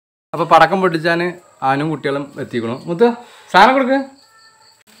അപ്പോൾ പടക്കം പൊട്ടിച്ചാൻ ആനും കുട്ടികളും എത്തിക്കണു. മുത്ത് സാധനം കൊടുക്ക്.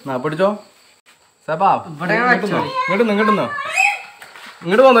 എന്നാ പൊട്ടിച്ചോ. സാപ്പാ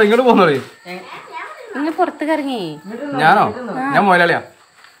ഇങ്ങോട്ട് പോന്നോളി. പുറത്തേക്ക് ഇറങ്ങി. ഞാനോ? ഞാൻ മുതലാളിയാ.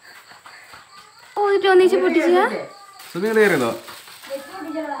 സുബി കയറിയതോ?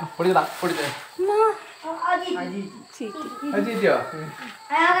 പൊടിച്ചോ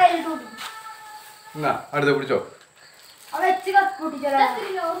എന്നാ അടുത്ത പിടിച്ചോ.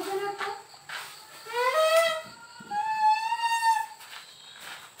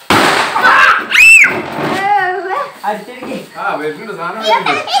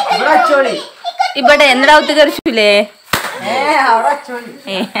 ഇവിടെ എന്നടാ ഒത്തു കറിച്ചില്ലേ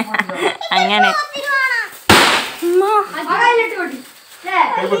അങ്ങനെ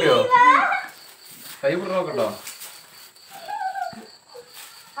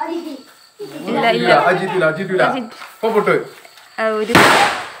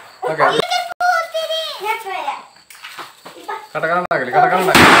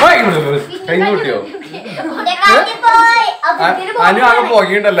അനു ആകെ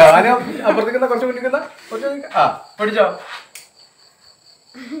പോകണ്ടല്ലോ. അനു അപ്പുറത്തേക്ക് കുറച്ച് മുന്നിക്കുന്ന ആ പഠിച്ചോ.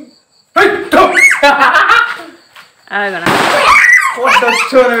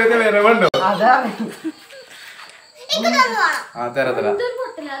 വരവുണ്ടോ? ആ തരാ തരാ.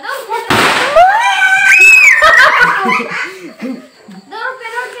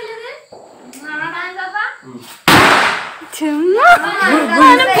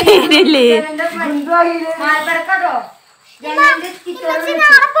 പേരല്ലേ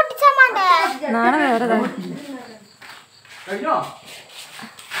നാളെ വേറെ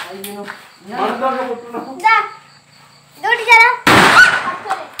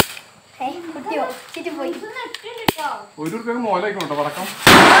ഒരു മോലായിക്കോട്ടോ പടക്കം.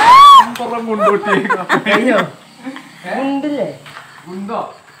 ഗുണ്ടോ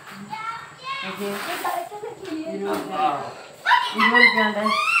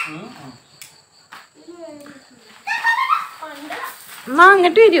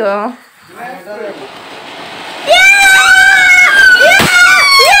അങ്ങോട്ട് വരുവോ?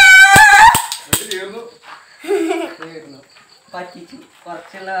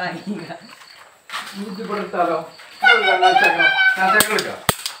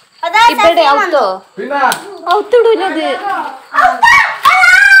 ഇവിടെ ഔത്തോ ഔത്തിടൂലത്.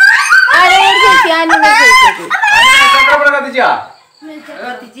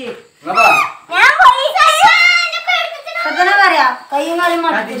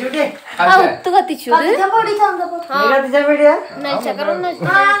 കത്തിച്ചു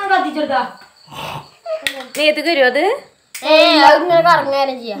നേരത്തേക്ക് വരുമോ അത്?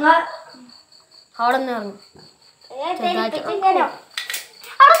 കറങ്ങാനും ചെയ്യാം. അവിടെ നിന്ന് ഇറങ്ങും.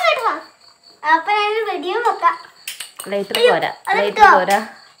 ലൈറ്റ് പോരാ, ലൈറ്റ് പോരാ.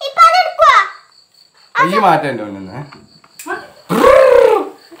 ഈ മാറ്റം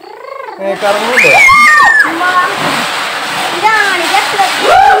കറങ്ങൂല്ലേ?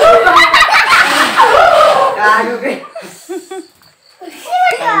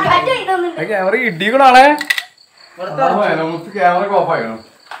 ക്യാമറ ഇടിക്കണാളെ. Camera off ആയിക്കണം.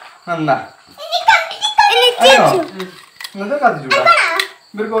 എന്നാ കത്തിച്ചൂട്ടാ.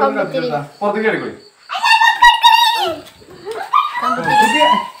 ഇവർക്ക് കത്തിച്ചൂട്ടാ. പുറത്തേക്ക് എടുക്കൂടി.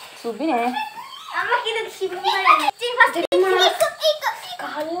 സുബിനെ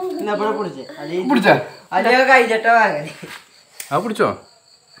പിടിച്ചോ.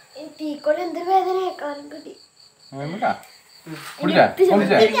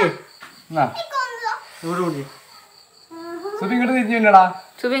 സുബി ഇങ്ങോട്ട് തിരിഞ്ഞു പിന്നടാ.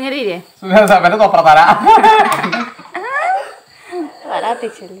 സുബി എങ്ങനെ തീരെ സുബിനെ തൊപ്പറത്താരാ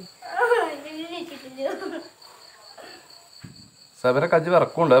വരാത്തിച്ചല്ലേ. സബര കജ്ജ്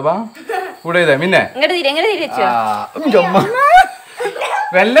വിറക്കുണ്ട്. അപ്പാ കൂടെ ചെയ്തേ പിന്നെ ഇങ്ങോട്ട് തീരെ എങ്ങനെ തിരിച്ചോ?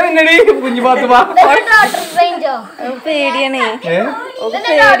 വെല്ല പിന്നടി കുഞ്ഞു പാത്തു പേടിയാണേ,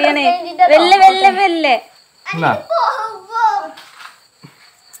 പേടിയാണേ. വെല്ല വെല്ല വെല്ലേ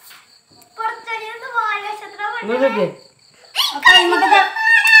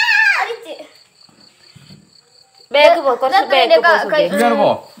ബാഗ് പോ, കുറച്ച് ബാഗ് പോ.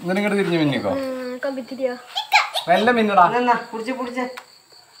 ഇങ്ങനെ ഇങ്ങോട്ട് തിരിഞ്ഞു മിന്നിക്കോ. വെല്ല മിന്നടാ.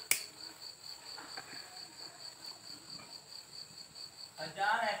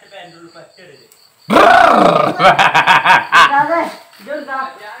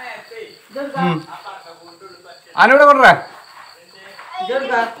 ആനൂടെ കൊണ്ടേ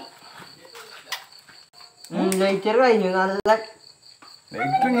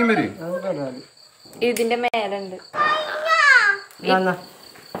ഇതിന്റെ മേലുണ്ട്.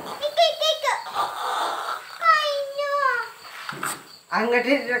 അങ്ങോട്ട്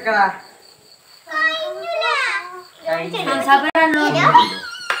ഇരിക്കടാ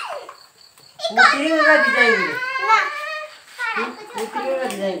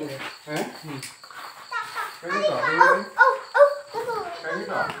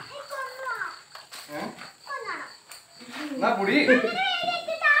പൊടി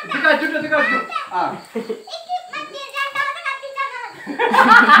ആ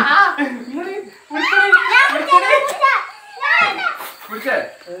പിടിച്ചേ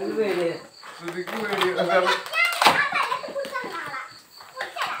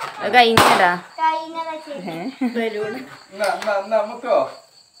കഴിഞ്ഞടാ മുത്തോ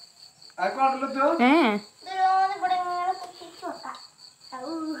ആക്കോ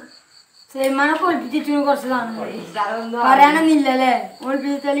സൽമാനെ പൊളിപ്പിച്ചു കുറച്ച് പറയാനൊന്നില്ലല്ലേ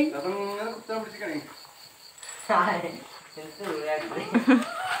പൊളിപ്പിച്ചാല്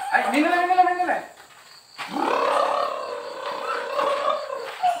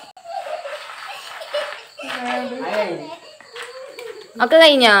ഒക്കെ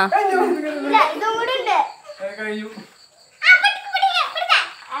കഴിഞ്ഞോ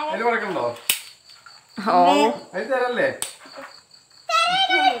പറക്കണ്ടോ ഓ അത് തരല്ലേ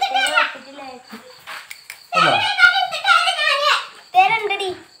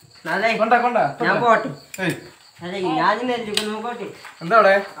ഞാൻ പോട്ടെ അല്ല ഞാൻ നെല്ലിക്കുന്നു പോട്ടെ എന്താ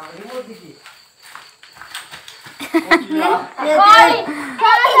അവിടെ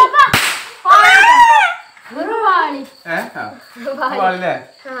വാളില്ലേ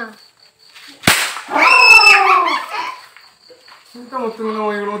മുത്തുങ്ങനെ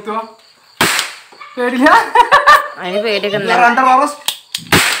നോയികള് മുത്തുവോ പേടില്ല അതിന് പേടിയൊക്കെ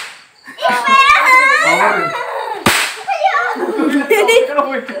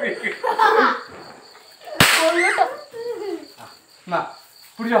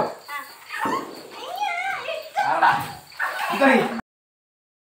പിടിച്ചോ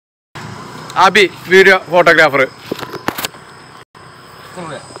ആബി വീഡിയോ ഫോട്ടോഗ്രാഫർ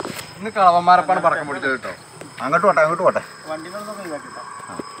ഇന്ന് കളവന്മാരപ്പാണ് പറക്കം പിടിച്ചത് കേട്ടോ അങ്ങോട്ട് പോട്ടെ അങ്ങോട്ട് പോട്ടെ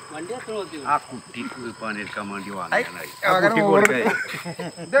ആ കുട്ടിക്ക് പണിയെടുക്കാൻ വേണ്ടി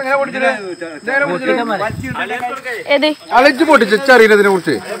അലച്ച് പൊട്ടിച്ചറിയുന്നതിനെ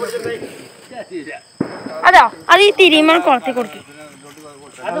കുറിച്ച് അതോ അത് ഈ തിരിയുമ്പോൾ കുറച്ച് കൊടുക്കും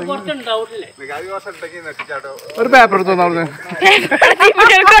ഒരു പേപ്പർ എടുത്തു തന്നു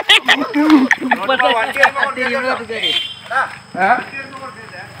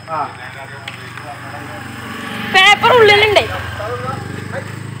പേപ്പർ ഉള്ളിലുണ്ടേ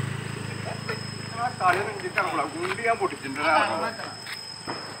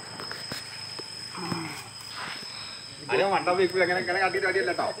എന്താ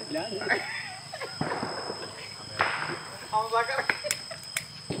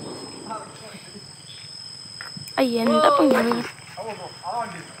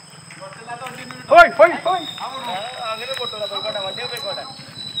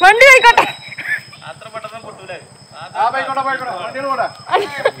വണ്ടി പോയിക്കോട്ടെ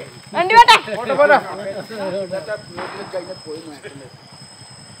വണ്ടി പോട്ടെ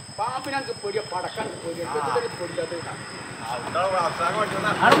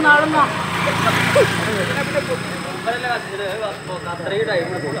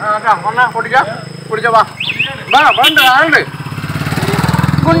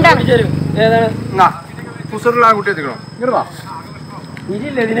കുട്ടി എത്തിക്കണോ ഇങ്ങനെ വാ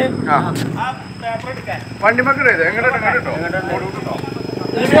വണ്ടി മക്കളെ എങ്ങോട്ടോ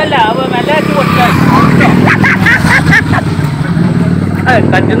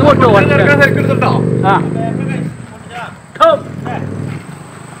കഞ്ഞിന്ന് പൊട്ടോ എടുത്തിട്ടോ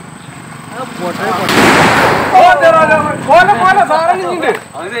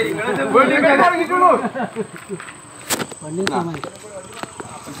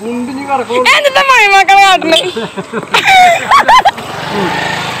എന്താ മഴമക്കളെ കാട്ടണേ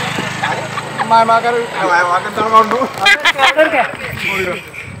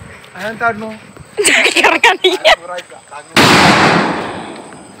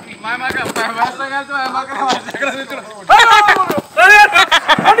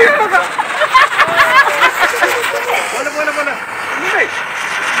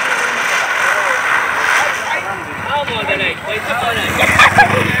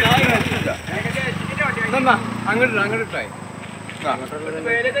അങ്ങോട്ട് അങ്ങോട്ട്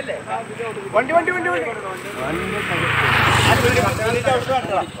വണ്ടി വണ്ടി വണ്ടി വണ്ടി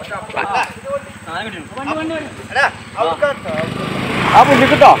ആ പുള്ളി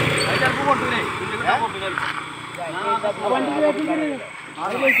കിട്ടോ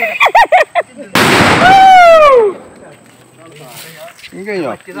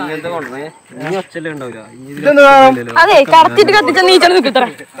അതെ കടത്തിട്ട് കത്തിച്ച നീച്ചാണ് നിൽക്കത്ര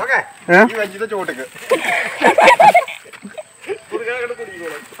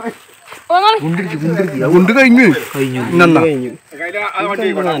ഗുണ്ട് കഴിഞ്ഞു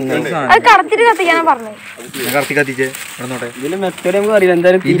അത് കടത്തിട്ട് കത്തിക്കാനാ പറഞ്ഞത്. കറത്തി കത്തിച്ചേ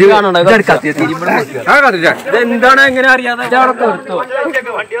എന്താണ് എങ്ങനെ അറിയാതെ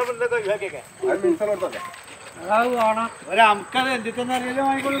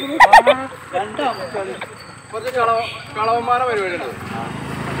കളവന്മാരെ പരിപാടിയുണ്ട്.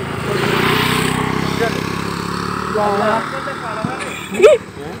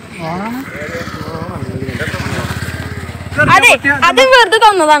 അതെ അത് വെറുതെ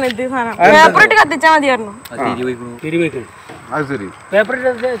തന്നതാണ് ഇത് സാധനം. പേപ്പർ ഇട്ട് കത്തിച്ചാ മതിയായിരുന്നു. അത് ശരി.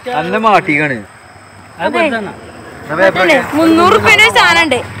 നല്ല മാട്ടിക്കാണ്. അതെ 300 റുപ്യന്റെ ഒരു സാധനം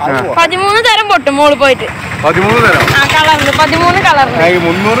ഉണ്ട്. 13 തരം പൊട്ടും മോള് പോയിട്ട്. 13 തരം. ആ കളറില് 13 കളറില്.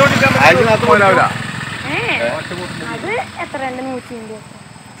 300 അതിനകത്ത് പോലാവില്ല. അത് എത്ര 150.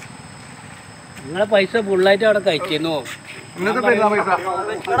 നിങ്ങളെ പൈസ ഫുള്ളായിട്ട് അവിടെ കഴിക്കുന്നു. ഇന്നത്തെ പൈസ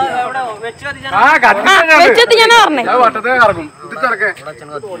വെച്ചത് ഞാൻ പറഞ്ഞേ. വട്ടത്തെ കറക്കും ഇത് തിറക്കെ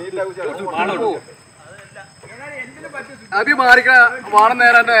അഭി മാറിക്ക വാണം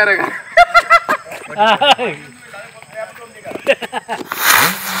നേരാന്റെ നേരെ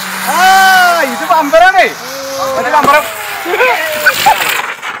ഇത് പമ്പരാണേ പമ്പരം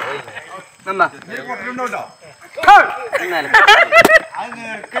എന്നാ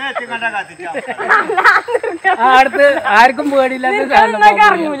അടുത്ത് ആർക്കും പേടിയില്ലാത്ത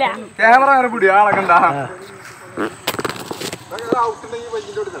അറിഞ്ഞൂല. ക്യാമറ വരെ പിടി ആളക്കണ്ട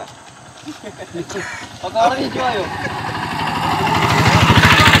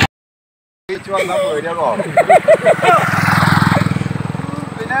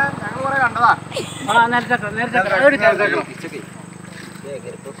പിന്നെ ഞങ്ങൾ കുറെ കണ്ടതാ.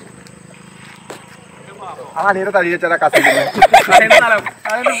 ആ നീരെ തടിയ ചില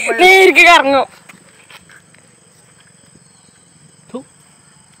നേരിക്ക് കറങ്ങും.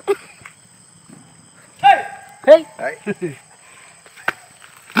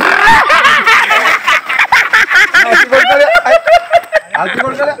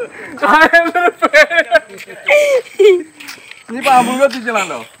 നീ പാമ്പ്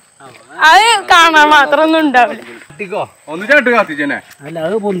കത്തിച്ചല്ലോ. അത് കാണാൻ മാത്രം ഒന്നും ഉണ്ടാവില്ല. ഒന്നിച്ചാട്ട് കത്തിച്ചേനെ. അല്ല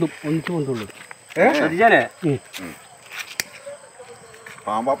അത് പൊന്തും ഒന്നിച്ച് പൊന്തുള്ളൂ.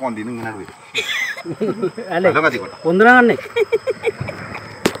 പാമ്പാ പൊന്തിന്ന് ഇങ്ങനെ വരും. അല്ലേ പൊന്തിന കാണണേ.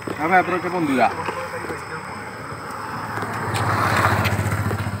 ആ പേപ്പറൊക്കെ പൊന്തില്ല.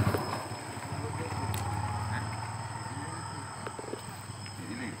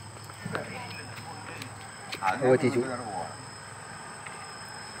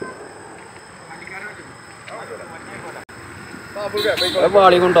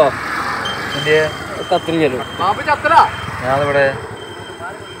 പാളി കൊണ്ടോ കത്തിന് ചെല്ലും. ഞാനിവിടെ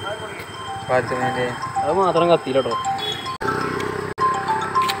അത് മാത്രം കത്തിയില്ലട്ടോ.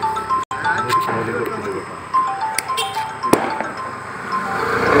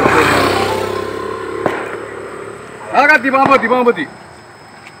 ആ കത്തി പാമ്പത്തി പാമ്പത്തി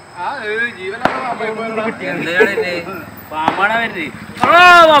പാമ്പാണ വരുന്നത്.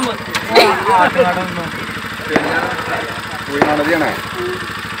 നദിയാണേ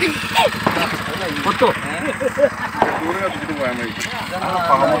പൊത്തോ കത്തിച്ചിട്ട് പോയാൽ മതി.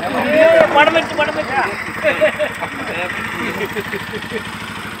 പടം വെച്ച് പടം വെച്ച്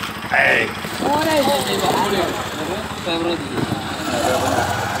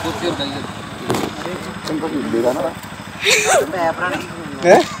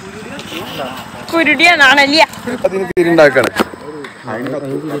കുരുടിയാണല്ല. അതിന് തീരുണ്ടാക്കാണ്.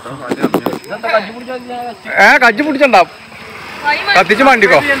 കജ്ജി പിടിച്ചണ്ടാവും. കത്തിച്ച്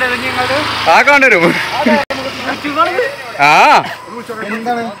മണ്ടിക്കോ ആ കണ്ടുവരും. ആ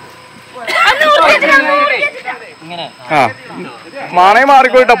ആ മാണേ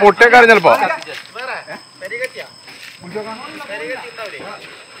മാറിക്കോട്ടോ പൊട്ടിയൊക്കെ അറിഞ്ഞ ചിലപ്പോ.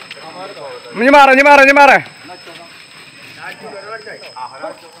 ഇനി മാറേ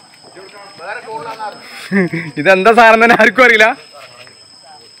ഇതെന്താ സാധനം തന്നെ ആർക്കും അറിയില്ല.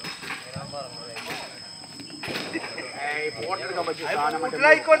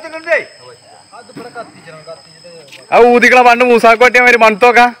 ആ ഊതിക്കള പണ്ട് മൂസാക്ക് പറ്റിയ മാതിരി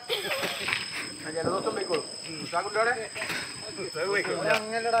മണത്തോക്ക.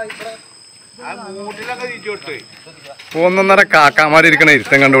 ഒന്നൊന്നര കാക്കാമാരിക്കണ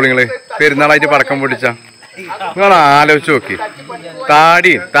ഇരുത്തം കണ്ടോളി നിങ്ങള്. പെരുന്നാളായിട്ട് പടക്കം പൊട്ടിച്ച നിങ്ങൾ ആലോചിച്ച് നോക്കി.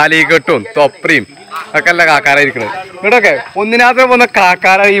 താടിയും തലീകെട്ടും തൊപ്രിയും ഒക്കെ അല്ല കാക്കാരായിരിക്കണത്. ഇവിടൊക്കെ ഒന്നിനകത്ത് വന്ന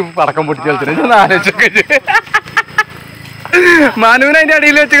കാക്കാര ഈ പടക്കം പൊട്ടിച്ച് കളിച്ചിട്ട് ആലോചിച്ചൊക്കെ. മനുവിനെ അതിന്റെ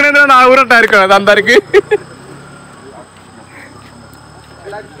അടിയിൽ വെച്ചിങ്ങനെ നാവൂറിട്ടായിരിക്കണം തന്താർക്ക്.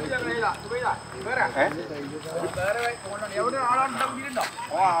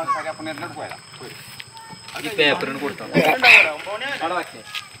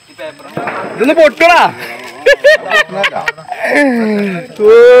 ഇതൊന്ന് പൊട്ടടാ.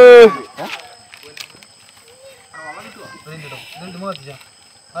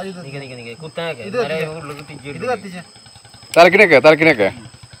 തലക്കിനൊക്കെ തലക്കിനൊക്കെ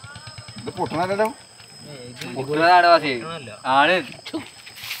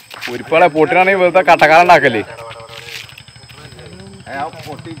ഒരുപാട് പൊട്ടിനാണെങ്കിൽ വെറുതെ കട്ടക്കാലം ഉണ്ടാക്കല്ലേ.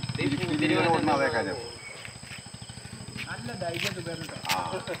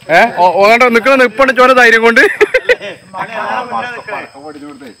 ഓങ്ങോട്ട് നിക്കണ നിപ്പണ്ട് ചോര ധൈര്യം കൊണ്ട്.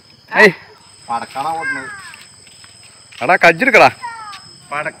 എടാ കജ്ജെടുക്കടാ.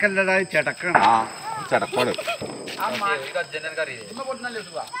 പടക്കല്ലടാ ചടക്കാണ്. ചടപ്പാട്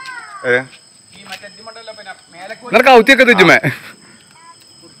നിനക്ക് ഔത്തിയൊക്കെ തെറ്റുമേ.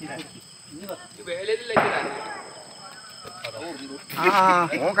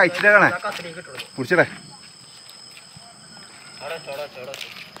 കഴിച്ചിട്ടേ കുടിച്ചടേ.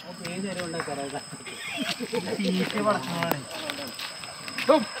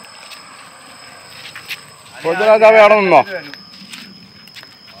 രാജാവേ അവിടെ നിന്നോ.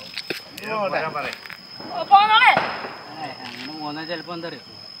 ചെലപ്പോ എന്താ അറിയോ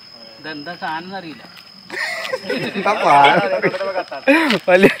ഇതെന്താ സാധനം അറിയില്ല.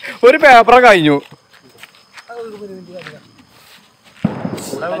 ഒരു പേപ്പർ കഴിഞ്ഞു.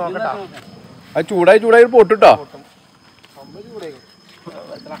 അത് ചൂടായി ചൂടായി പൊട്ടിട്ടോ.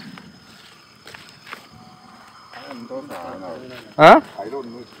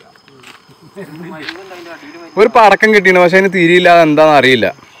 ഒരു പടക്കം കിട്ടിയാണ്, പക്ഷെ അതിന് തിരിയില്ല. എന്താന്ന് അറിയില്ല.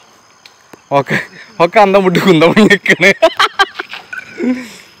 ഓക്കെ ഒക്കെ അന്തം വിട്ട് കുന്തം നിൽക്കണ്.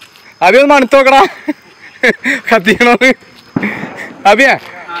 അഭിയൊന്ന് മണത്ത് നോക്കടാ കത്തിക്കണോന്ന്. അഭിയാ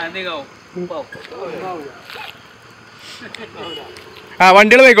ആ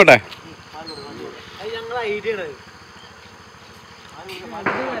വണ്ടികൾ പോയിക്കോട്ടെ.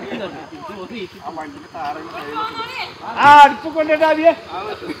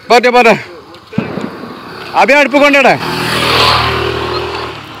 പോട്ടെ പോട്ടെ. അഭിയ അടുപ്പ് കൊണ്ടേടെ.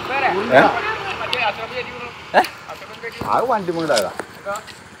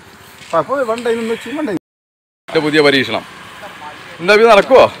 പുതിയ പരീക്ഷണം എന്താ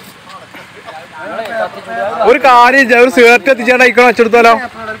നടക്കുവോ? ഒരു കാര്യം ഒരു സേർട്ട് എത്തിച്ചേട്ടാ ഇക്കണം വെച്ചെടുത്താലോ.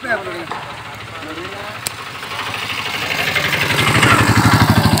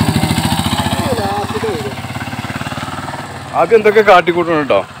 ആദ്യം എന്തൊക്കെ കാട്ടിക്കൂട്ടണം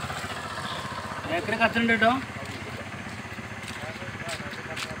കേട്ടോ.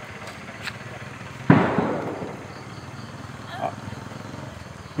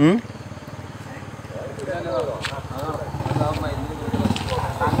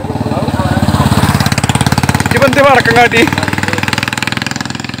 ഇവന്ത് പടക്കം കാട്ടി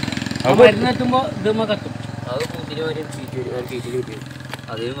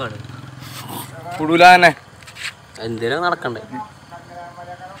കുടൂലാന്നെ എന്തിനാ നടക്കണ്ടേ?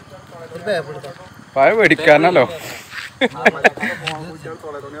 പഴ മേടിക്കാനല്ലോ.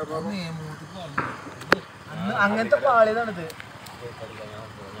 അങ്ങനത്തെ പാളിയതാണിത്.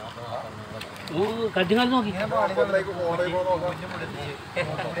 കട്ടിങ്ങൾ നോക്കി കേട്ടോ.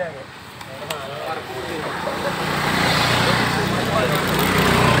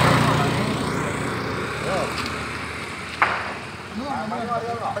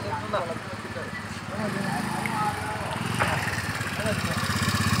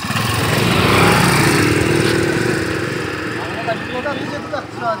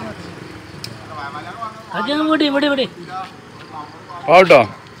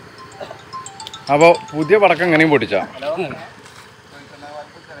 അപ്പൊ പുതിയ പടക്കം എങ്ങനെയും പൊട്ടിച്ച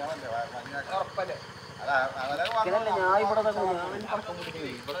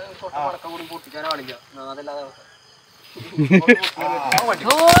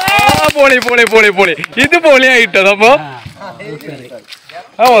പൊളി പൊളി പൊളി പൊളി. ഇത് പൊളിയായിട്ടത്. അപ്പൊ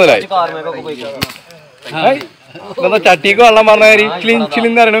ആ മുതലായി. എന്താ ചട്ടിക്ക് വെള്ളം പറഞ്ഞ കാര്യം ക്ലീൻ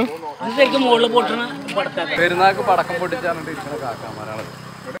ചിലിന്ന് പറയണു. പെരുന്നാൾക്ക് പടക്കം പൊട്ടിച്ചാണ് ഇരിക്കുന്ന കാക്കാമാരാണ്.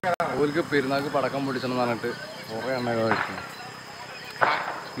 ഓർക്ക് പെരുന്നാൾക്ക് പടക്കം പൊട്ടിച്ചെന്ന് പറഞ്ഞിട്ട് കുറെ എണ്ണ കഴിക്കുന്നു.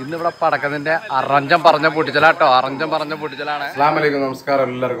 ഇന്നിവിടെ പടക്കത്തിന്റെ അറഞ്ചം പറഞ്ഞ പൊട്ടിച്ചലാട്ടോ. അറഞ്ചം പറഞ്ഞ പൊട്ടിച്ചലാണ്. അസ്സലാമു അലൈക്കും, നമസ്കാരം.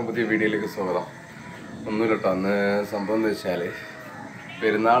 എല്ലാവർക്കും പുതിയ വീഡിയോയിലേക്ക് സ്വാഗതം. ഒന്നുമില്ല കേട്ടോ. അന്ന് സംഭവം എന്ന് വെച്ചാൽ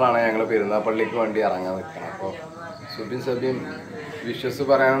പെരുന്നാളാണ്. ഞങ്ങൾ പെരുന്നാൾ പള്ളിക്ക് വേണ്ടി ഇറങ്ങാൻ നിൽക്കണം. അപ്പോൾ സുബിൻ സബിയും വിശ്വസ്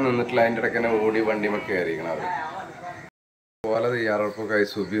പറയാൻ നിന്നിട്ടില്ല. അതിൻ്റെ ഇടയ്ക്ക് തന്നെ ഓടി വണ്ടിമൊക്കെ കയറിയിരിക്കണം അവർ. പോലെ തയ്യാറെടുപ്പൊക്കെ ആയി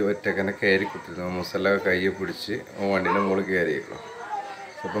സുബി ഒറ്റക്കനെ കയറി കുത്തിയിരുന്നു. മുസല്ല കയ്യെ പിടിച്ച് വണ്ടീൻ്റെ മുകളിൽ കയറിയേക്കും.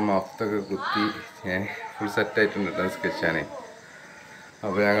 അപ്പം മഫ്തൊക്കെ കുത്തി ഫുൾ സെറ്റായിട്ടുണ്ട് സ്കെച്ചാണേ.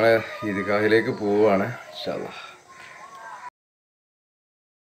 അപ്പോൾ ഞങ്ങൾ ഈദ്ഗാഹിലേക്ക് പോവുകയാണ് ഇൻഷാ അല്ലാഹ്.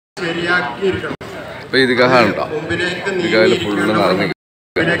 ഇപ്പോൾ ഈദ്ഗാഹാണ് കേട്ടോ. ഈദ്ഗാഹിൽ ഫുള്ള് നടന്ന്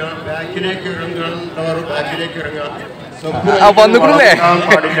വന്നിക്കൂടല്ലേ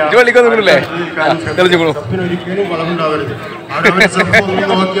വള്ളിക്ക് വന്നിക്കൂടല്ലേ തെളിഞ്ഞുകൂടും.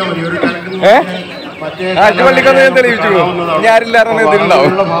 വള്ളിക്കൊന്ന് തെളിയിച്ചോളൂ. ഇനി ആരില്ലാതെ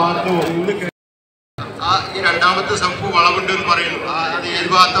ഇതിലുണ്ടാവും. രണ്ടാമത്തെ സമ്പു വളവുണ്ട് എന്ന് പറയുന്നു. അത് ഏത്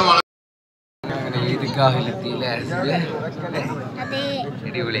ഭാഗത്ത വളവ്?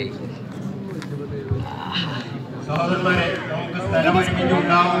 സഹോദരന്മാരെ, നമുക്ക് സ്ഥലമൊരുക്കിട്ട്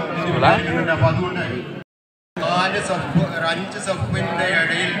ഉണ്ടാവും. അപ്പൊ അതുകൊണ്ട് 5 സഫിന്റെ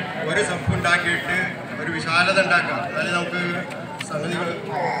ഇടയിൽ ഒരു സഫ് ഉണ്ടാക്കിയിട്ട് ഒരു വിശാലത ഉണ്ടാക്കാം. അതായത് നമുക്ക് സംഗതികൾ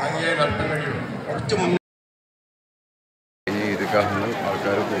ഭംഗിയായി നടത്താൻ കഴിയും. കുറച്ച് മുന്നേ ഈദ്ഗാഹിൽ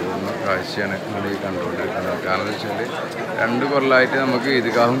ആൾക്കാർ പോകുന്ന കാഴ്ചയാണ് നമ്മൾ ഈ കണ്ടുകൊണ്ടിരിക്കുന്നത്. കാരണം എന്ന് വെച്ചാൽ 2 കൊല്ലമായിട്ട് നമുക്ക്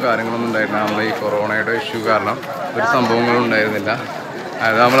ഈദ്ഗാഹും കാര്യങ്ങളൊന്നും ഉണ്ടായിരുന്നില്ല. നമ്മൾ ഈ കൊറോണയുടെ ഇഷ്യൂ കാരണം ഒരു സംഭവങ്ങളും ഉണ്ടായിരുന്നില്ല.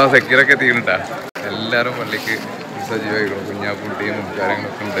 അത് നമ്മളെ സെക്യൂരൊക്കെ എത്തിയിട്ടാ. എല്ലാവരും പള്ളിക്ക് സജീവമായിക്കണം. കുഞ്ഞാപ്പുട്ടിയും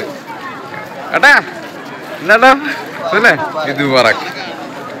കാര്യങ്ങളൊക്കെ ഉണ്ട്. ഏട്ടാ എന്നാട്ടോ അല്ലേ ഇത് പറക്ക്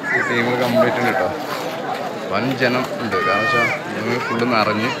ഈ ടീം കംപ്ലീറ്റ് ഉണ്ട് കേട്ടോ. വൻ ജനം ഉണ്ട്. കാരണം വെച്ചാൽ ഞങ്ങൾ ഫുള്ള്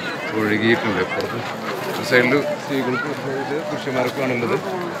നിറഞ്ഞ് ഒഴുകിയിട്ടുണ്ട്. പുറത്ത് ഒരു സൈഡിൽ സ്ത്രീകൾക്ക് പുരുഷന്മാർക്കാണുള്ളത്.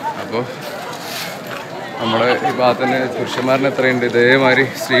 അപ്പോൾ നമ്മുടെ ഈ ഭാഗത്ത് തന്നെ പുരുഷന്മാരിന് എത്രയുണ്ട് ഇതേമാതിരി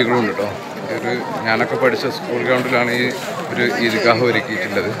സ്ത്രീകളും ഉണ്ട് കേട്ടോ. ഒരു ഞാനൊക്കെ പഠിച്ച സ്കൂൾ ഗ്രൗണ്ടിലാണ് ഈ ഒരു ഈദ്ഗാഹ്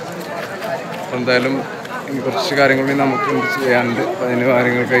ഒരുക്കിയിട്ടുള്ളത്. അപ്പോൾ എന്തായാലും കുറച്ച് കാര്യങ്ങൾ നമുക്ക് ചെയ്യാനുണ്ട്. അതിന്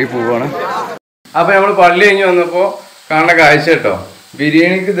കാര്യങ്ങൾക്കായി പോവുകയാണ്. അപ്പോൾ നമ്മൾ പള്ളി കഴിഞ്ഞ് വന്നപ്പോൾ കാണുന്ന കാഴ്ച കേട്ടോ.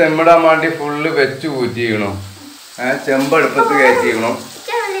 ബിരിയാണിക്ക് ദമ്മിടാൻ വേണ്ടി ഫുള്ള് വെച്ച് ഊറ്റിക്കണം. ചെമ്പടുപ്പത്ത് കയറ്റിക്കണം.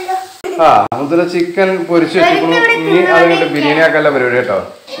 മുതല ചിക്കൻ പൊരിച്ച് വെച്ചിരിക്കണം. ഇനി അതുകൊണ്ട് ബിരിയാണി ആക്കാനുള്ള പരിപാടി കേട്ടോ.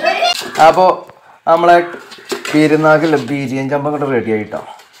 അപ്പോൾ നമ്മളെ പെരുന്നാക്കില്ല ബിരിയാണി ചമ്പ ഇങ്ങോട്ട് റെഡി ആയിട്ടോ.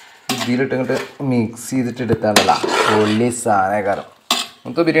 ഇതിലിട്ട് ഇങ്ങോട്ട് മിക്സ് ചെയ്തിട്ട് എടുത്താണ്ടല്ല പൊള്ളി സാധനക്കാരം.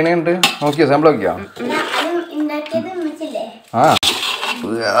 മൊത്തം ബിരിയാണി ഉണ്ട്. നോക്കിയോ സാമ്പിൾ നോക്കിയോ? ആ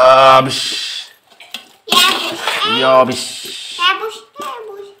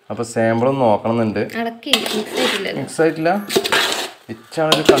അപ്പൊ സാമ്പിളും നോക്കണമെന്നുണ്ട്. മിക്സ് ആയിട്ടില്ല.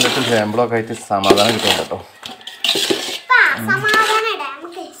 ഇച്ചാണെങ്കിൽ കണ്ടിട്ട് സാമ്പിളൊക്കെ ആയിട്ട് സമാധാനം കിട്ടും കേട്ടോ.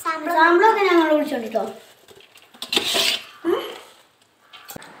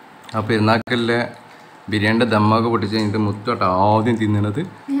 ആ പെരുന്നാക്കല്ലേ ബിരിയാണിന്റെ ദമ്മൊക്കെ പൊട്ടിച്ച് കഴിഞ്ഞിട്ട് മുത്തോട്ടോ ആദ്യം തിന്നണത്.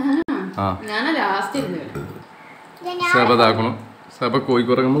 ആ സബതാക്കണം. സബ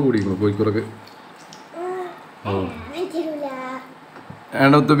കോഴിക്കുറങ്ങുമ്പോൾ കൂടിയിരിക്കണം. കോഴിക്കുറക്ക് ഓ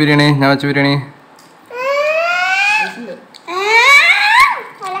വേണ്ട ഒത്തു ബിരിയാണി. ഞാൻ വെച്ച ബിരിയാണി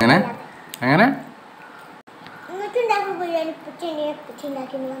എങ്ങനെ എങ്ങനെ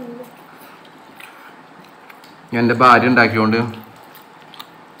എൻ്റെ ഭാര്യ ഉണ്ടാക്കിയോണ്ട്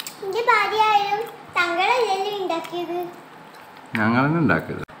ഞങ്ങൾ തന്നെ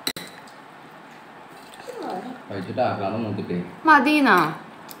ഉണ്ടാക്കിയത്. മതിന്നാ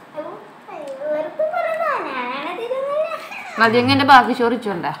മതിയെങ്കിൽ എന്റെ ബാക്കി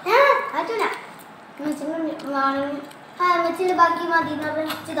ചോറിച്ചോണ്ടാ.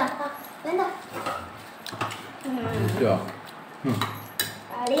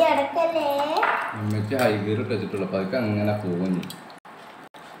 ഹൈഗീറിട്ടുള്ള അതൊക്കെ അങ്ങനെ പോകും.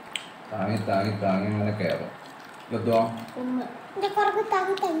 താങ്ങി താങ്ങി താങ്ങി ഇങ്ങനെ കയറും.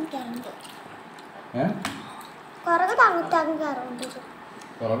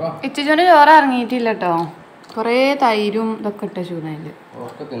 ഇച്ചോന്റെ ചോറ് ഇറങ്ങിയിട്ടില്ല കേട്ടോ. കൊറേ തൈരും ഇതൊക്കെ ഇട്ട ചൂടായിട്ട്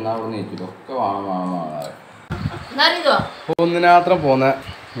ഒക്കെ തിന്നാവിടെ നീറ്റില്ല. ഒക്കെ വേണം വേണം വേണം. ഒന്നിനാത്രം പോന്ന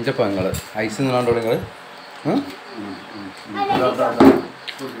എൻ്റെ പെങ്ങള് ഐസ് നിന്നാണ്ടോ നിങ്ങള്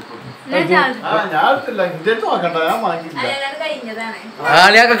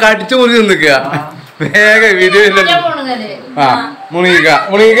ആലിയൊക്കെ കടിച്ചു മുറി നിന്നിക്കുക. വേഗം വീഡിയോ ആ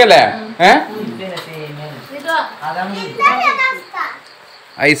മുണിക്കല്ലേ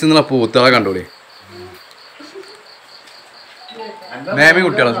ഐസ് എന്നുള്ള പൂത്തള കണ്ടോളി. മേമി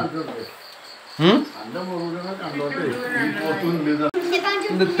കുട്ടികളെ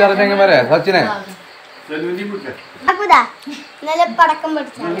വരെ സച്ചിനെ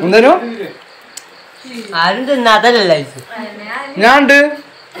എന്തേനു ആരും തിന്നാത്തല്ലേ ഞാനുണ്ട്.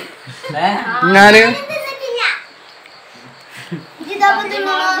 ഞാന്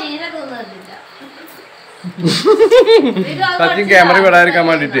സച്ചിൻ ക്യാമറ വിടാതിരിക്കാൻ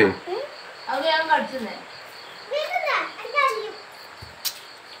വേണ്ടിട്ടേ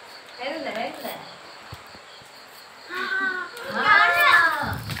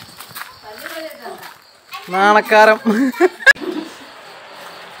നാണക്കാരം.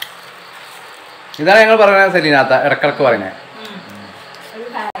 ഇതാണ് ഞങ്ങൾ പറയുന്നത് സെലീനാത്ത ഇടക്കിടക്ക് പറയുന്നത്.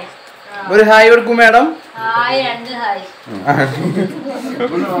 ഒരു ഹായ് കൊടുക്കും മാഡം.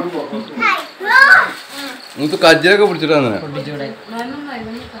 നിങ്ങൾക്ക് കജ്ജിലൊക്കെ പിടിച്ചിട്ട് തന്നെ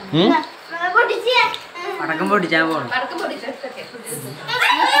പടക്കം പൊട്ടിച്ചാൻ പോണം.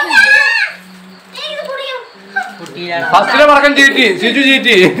 ഫസ്റ്റിലെ പടക്കം ചീറ്റി. സിജു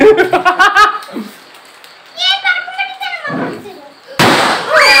ചീറ്റി.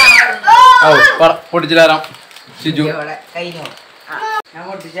 പൊട്ടിച്ചില്ലാരാം സിജു. കഴിഞ്ഞോ? ഞാൻ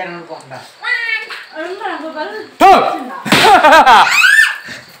പൊട്ടിച്ചാൽ കൊണ്ട.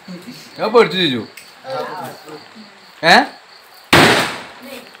 ഞാൻ പൊടിച്ചു സിജു.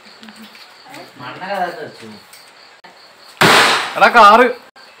 എടാ കാറ്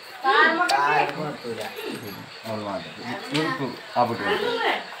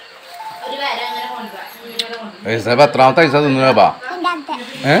എത്രാമത്തെ പൈസ തിന്നുപാ?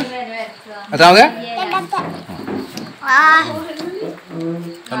 എത്രാമത്തെ?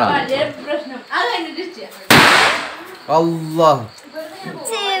 അല്ലാ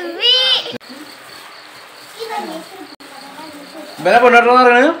ഇവനെ പെണ്ണോട്ടെന്ന്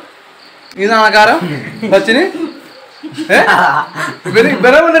പറയണ ഈ നാണക്കാരം സച്ചിന്. ഇവനെ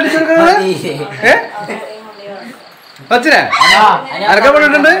പെണ്ണെടുക്കുന്നത് സച്ചിനെ ആരൊക്കെ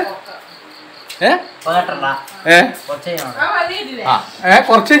പെണ്ണിട്ടുണ്ട്?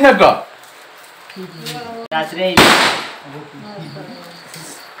 കുറച്ച് കേട്ടോ.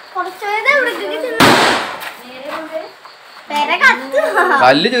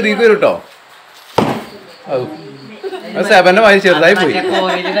 കല്ല് ചെറിയ വരും കേട്ടോ. സെവന്റെ മാതിരി ചെറുതായി പോയി.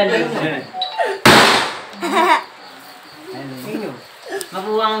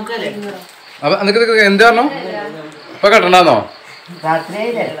 അപ്പൊ നിനക്ക് എന്ത് പറഞ്ഞോ? ഇപ്പൊ കെട്ടണ്ടാന്നോ?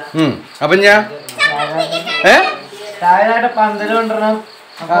 അപ്പൊ ഞാൻ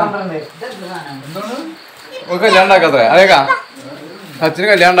കല്യാണം ഉണ്ടാക്കാത്രേ. അതേക്കാ അച്ഛന്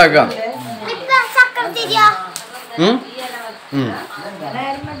കല്യാണം ഉണ്ടാക്കാം.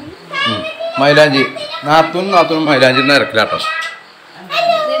 മൈലാഞ്ചി നാത്തൂനും മൈലാഞ്ചിന്റെ ഇറക്കില്ലാട്ടോ.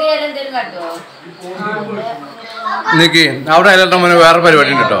 നിക്ക് അവിടെ അയലോട്ടം വേറെ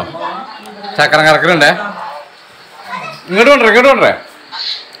പരിപാടി ഉണ്ട് കേട്ടോ. ചക്രം കറക്കലുണ്ടേ. ഇങ്ങോട്ട് കൊണ്ടേ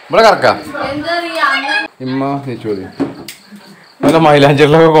ഇവിടെ കറക്കാം. ഇമ്മ ചോദ്യം നല്ല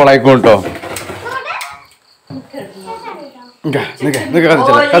മൈലാഞ്ചിലൊക്കെ കോളായിക്കോട്ടോ.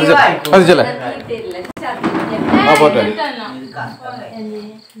 കത്തിച്ചല്ലേ ആ പോട്ടെ.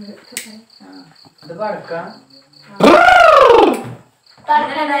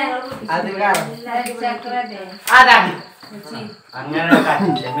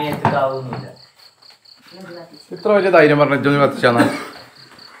 ഇത്ര വലിയ ധൈര്യം പറഞ്ഞു കത്തിച്ചാന്ന്.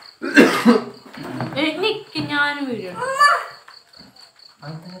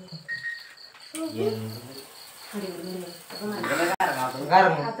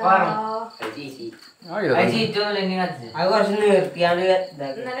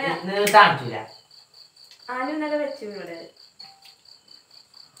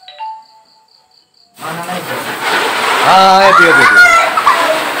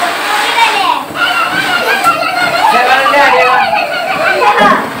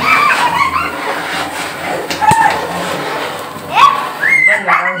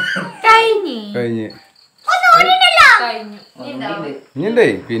 കഴിഞ്ഞ് ഇനിണ്ടേ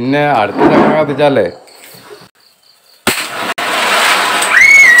പിന്നെ അടുത്ത ചക്രം കത്തിച്ചാലേ.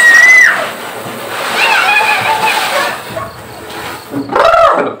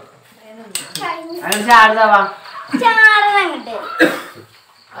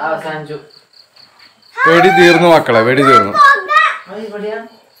 വെടി തീർന്നു മക്കളെ, വെടി തീർന്നു.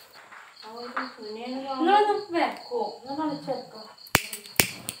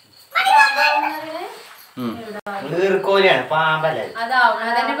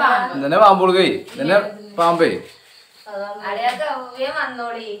 ഇതന്നെ പാമ്പുളുകേ, ഇതന്നെ പാമ്പേ.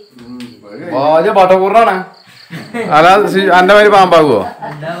 വലിയ പട്ടക്കൂറിനാണ്. അല്ല അന്റെ പേര് പാമ്പാകുവോ?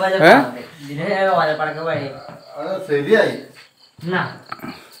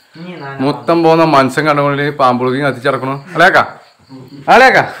 മൊത്തം പോകുന്ന മനുഷ്യൻ കണ്ടുകൊണ്ട് പാമ്പുളുകയും കത്തിച്ചിറക്കണു. അലേക്കാ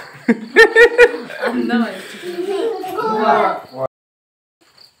അലേക്കാ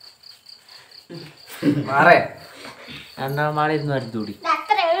മാറേ രണ്ടാം മാളിരുന്നു അടുത്തുകൂടി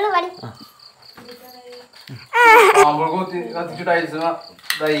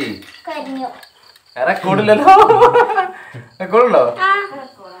റെക്കോർഡില്ലല്ലോ. റെക്കോർഡുണ്ടോ?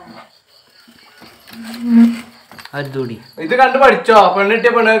 അടുത്തുകൂടി ഇത് കണ്ടു പഠിച്ചോ? പെണ്ണിട്ടിയ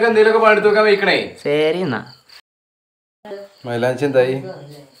പെണ്ണുകൾക്ക് എന്തെങ്കിലുമൊക്കെ പണിയെടുത്ത് വെക്കാൻ വയ്ക്കണേ. ശരി എന്നാ മൈലാഞ്ചി എന്തായി?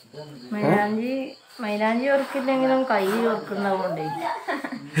 മൈലാഞ്ചി ഓർക്കില്ലെങ്കിലും കൈ ഓർക്കുണ്ടാവുകൊണ്ടേ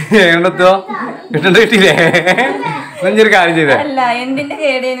എങ്ങോട്ടോ കിട്ടണ്ട കിട്ടിയില്ലേ നെഞ്ചൊരു കാര്യം ചെയ്തേ അല്ല എന്തിന്റെ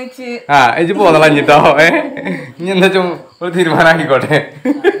കേടേന്ന് വെച്ച് ആ എനിക്ക് പോന്നളഞ്ഞിട്ടോ ഇനി എന്താ ഒരു തീരുമാനമാക്കിക്കോട്ടെ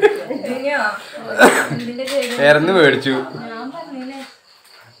പേരന്ന് മേടിച്ചു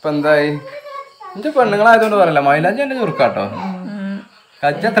ഇപ്പൊ എന്തായി എന്റെ പെണ്ണുങ്ങളായതുകൊണ്ട് പറയല്ല മൈലാഞ്ചി എന്റെ ചുരുക്കാട്ടോ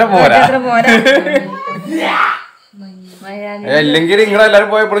കച്ചത്ര പോരാ അല്ലെങ്കിൽ നിങ്ങളെല്ലാരും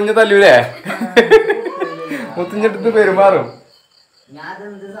പോയപ്പോഴും ഇഞ്ഞ് തല്ലൂലേ മുത്തിഞ്ഞെടുത്ത് പെരുമാറും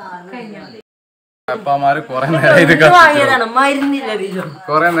കോയപ്പാമാര് കൊറേ നേരമായി ഇത്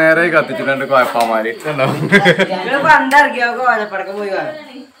കൊറേ നേരമായി കത്തിച്ചിട്ടുണ്ട് കോയപ്പാമാര് കണ്ടോ പടക്കം പോയി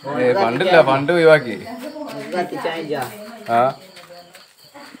പണ്ടില്ല പണ്ട് ഒഴിവാക്കി ആ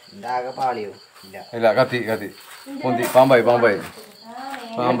പാളിയോ ഇല്ല കത്തി കത്തി പൊന്തി പാമ്പായി പാമ്പായി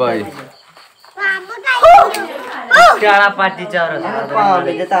പാമ്പായി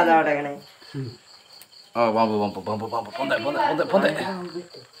പാമ്പിന്റെ തല അടക്കണേ ആ പാമ്പ് പാമ്പ് പാമ്പ് പാമ്പ് പൊന്തേ പൊന്തേ പൊന്തേ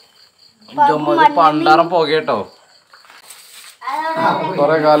പൊന്തേ പണ്ടാറം പോകേട്ടോ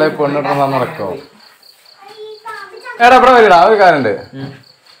കൊറേ കാലം പെണ്ണിട്ടാ നടക്കോ എടാ ഇവിടെ വരിടാ ഒരു കാര്യണ്ട്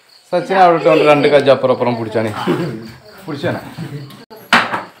സച്ചിനെ അവിടെ ഇട്ടുകൊണ്ട് 2 കജ്ജ് അപ്പുറം പിടിച്ചാണ് പിടിച്ചാണ്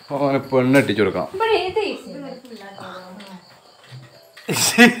ഓനെ പെണ്ണെട്ടിച്ചു കൊടുക്കാം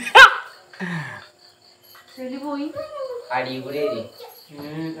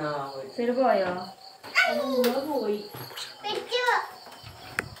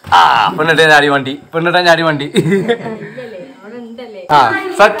ആ പെണ്ണിട്ടേ ഞാടി വണ്ടി പെണ്ണിട്ടേ ഞാടി വണ്ടി ആ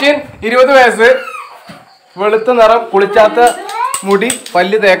സച്ചിൻ 20 വയസ്സ് വെളുത്ത നിറം കുളിച്ചാത്ത മുടി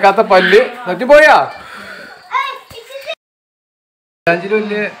പല്ല് തേക്കാത്ത പല്ല് സച്ചിൻ പോയാ അഞ്ചില്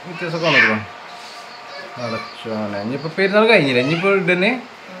വലിയ വ്യത്യാസമൊക്കെ വന്നിട്ടോ അടച്ചോനെ ഇനിയിപ്പോ പെരുന്നാൾ കഴിഞ്ഞില്ലേ ഇനിയിപ്പോ ഇതന്നെ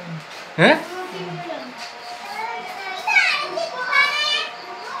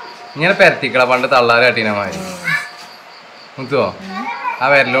ഇങ്ങനെ പരത്തിക്കള പണ്ട് തള്ളാറ് കട്ടീനമായി മുത്തുവോ ആ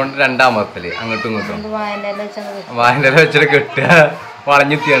വിരലുകൊണ്ട് 2 അമർത്തല് അങ്ങോട്ടും ഇങ്ങോട്ടും വായന്റെ വെച്ചിട്ട് കെട്ടുക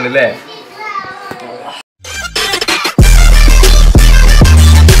വളഞ്ഞെത്തിയാണ്ടല്ലേ